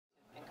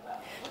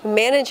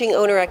Managing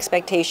owner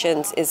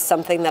expectations is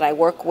something that I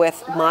work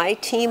with my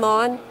team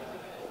on.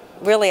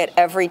 Really at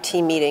every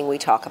team meeting we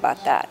talk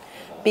about that,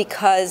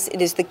 because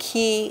it is the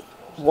key,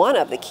 one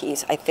of the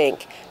keys, I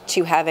think,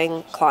 to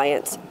having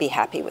clients be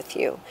happy with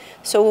you.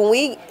 So when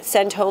we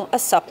send home a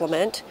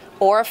supplement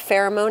or a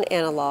pheromone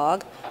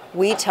analog,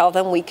 we tell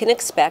them we can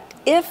expect,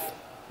 if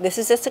this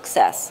is a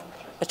success,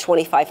 a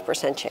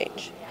 25%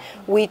 change.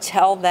 We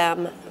tell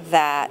them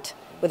that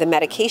with a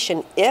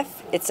medication,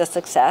 if it's a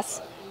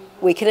success,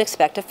 we can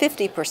expect a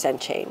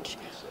 50% change.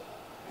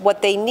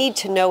 What they need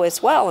to know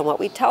as well, and what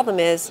we tell them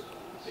is,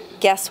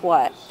 guess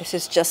what? This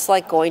is just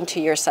like going to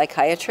your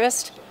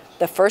psychiatrist.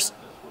 The first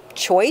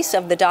choice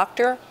of the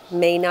doctor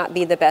may not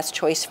be the best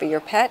choice for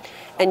your pet,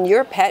 and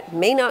your pet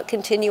may not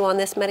continue on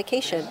this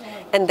medication,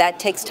 and that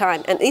takes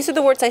time. And these are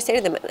the words I say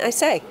to them, and I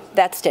say,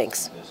 that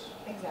stinks.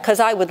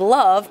 Because I would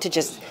love to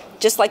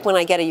just like when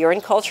I get a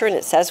urine culture and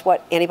it says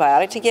what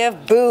antibiotic to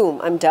give, boom,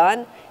 I'm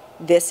done.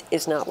 This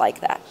is not like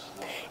that.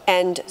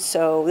 And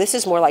so this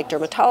is more like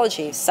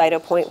dermatology.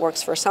 Cytopoint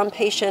works for some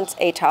patients,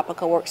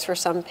 Atopical works for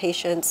some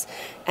patients,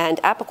 and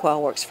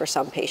Apoquel works for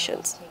some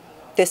patients.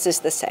 This is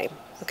the same,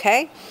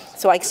 okay?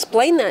 So I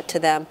explain that to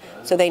them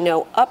so they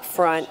know up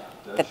front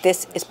that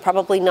this is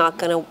probably not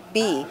going to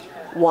be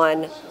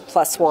 1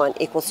 + 1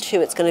 =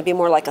 2. It's going to be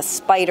more like a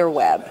spider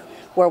web,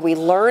 where we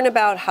learn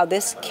about how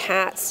this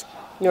cat's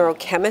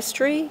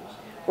neurochemistry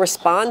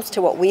responds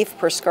to what we've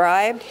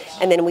prescribed,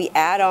 and then we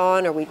add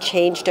on or we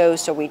change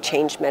dose or we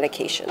change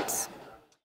medications.